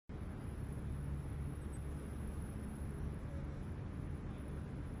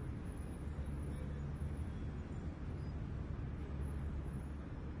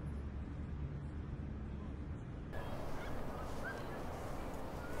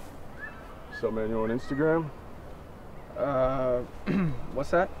So man, you on Instagram? What's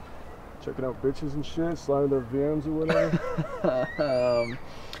that? Checking out bitches and shit, sliding their VMs or whatever?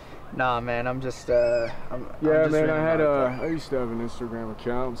 Nah, man, I'm just, yeah, just man, I used to have an Instagram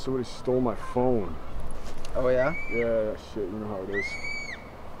account. Somebody stole my phone. Oh, yeah? Yeah, that shit, you know how it is.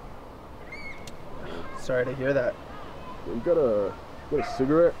 Sorry to hear that. You got a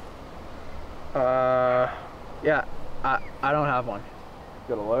cigarette? Yeah, I don't have one.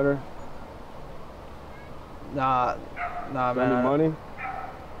 Got a lighter? Nah, Got man. any money?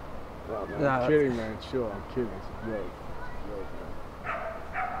 No, man, Nah. I'm kidding, man. Chill, I'm kidding. It's a joke. Man.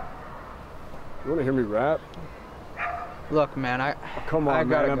 You wanna hear me rap? Look, man, Come on,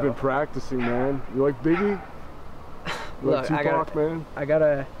 man. I've been practicing, man. You like Biggie? You Look, like Tupac, man? I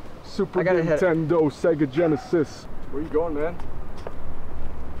gotta Nintendo, Sega Genesis. Where you going, man?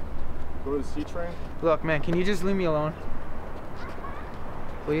 Go to the C train? Look, man, can you just leave me alone?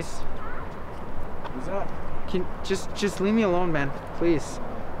 Please? Who's that? Just leave me alone, man. Please.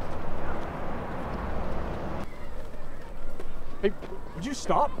 Hey, would you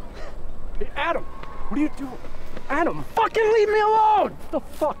stop? Hey, Adam, what are you doing? Adam! Fucking leave me alone! What the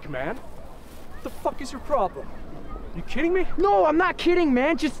fuck, man? What the fuck is your problem? You kidding me? No, I'm not kidding,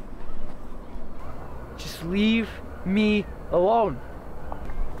 man. Just leave me alone.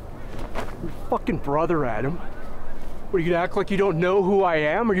 Your fucking brother, Adam. What, are you gonna act like you don't know who I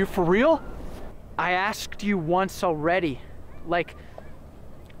am? Are you for real? I asked you once already. Like,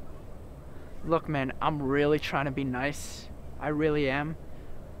 look, man, I'm really trying to be nice. I really am.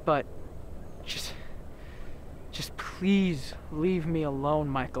 But just please leave me alone,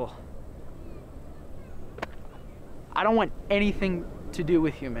 Michael. I don't want anything to do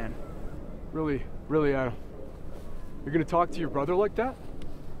with you, man. Really, really, Adam? You're gonna talk to your brother like that?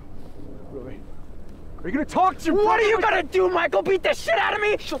 Really? Are you gonna talk to your brother? What are you gonna do, Michael? Beat the shit out of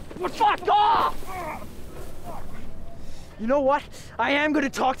me? Fuck off! You know what? I am gonna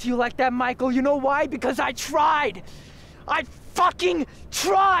talk to you like that, Michael. You know why? Because I tried. I fucking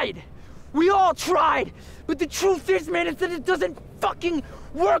tried. We all tried. But the truth is, man, is that it doesn't fucking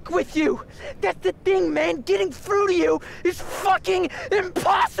work with you. That's the thing, man. Getting through to you is fucking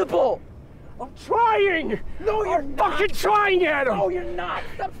impossible. I'm trying! No, you're I'm not. fucking trying, Adam! No, you're not.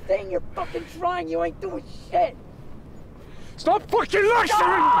 Stop saying you're fucking trying. You ain't doing shit. Stop fucking lecturing!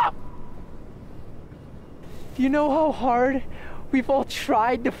 Stop! You know how hard we've all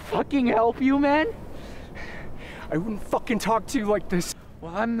tried to fucking help you, man? I wouldn't fucking talk to you like this.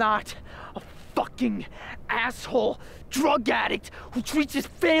 Well, I'm not a fucking asshole drug addict who treats his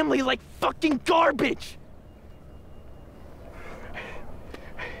family like fucking garbage.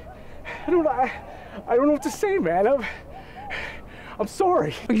 I don't know what to say, man. I'm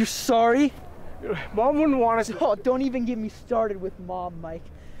sorry. Are you sorry? Mom wouldn't want us. Oh, don't even get me started with Mom, Mike.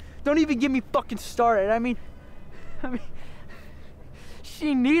 Don't even get me fucking started. I mean,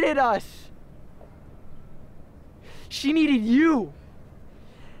 she needed us. She needed you.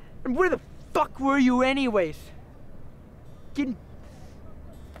 And where the fuck were you anyways?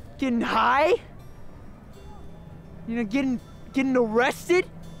 Getting high? You know, getting arrested?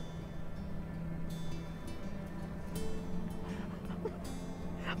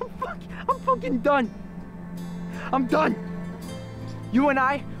 I'm fucking done. I'm done. You and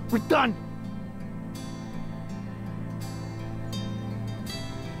I, we're done.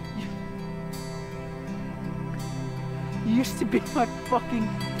 You used to be my fucking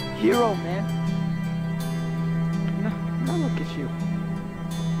hero, man. Now look at you.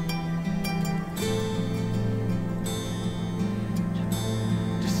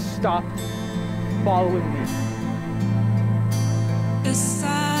 Just stop following me.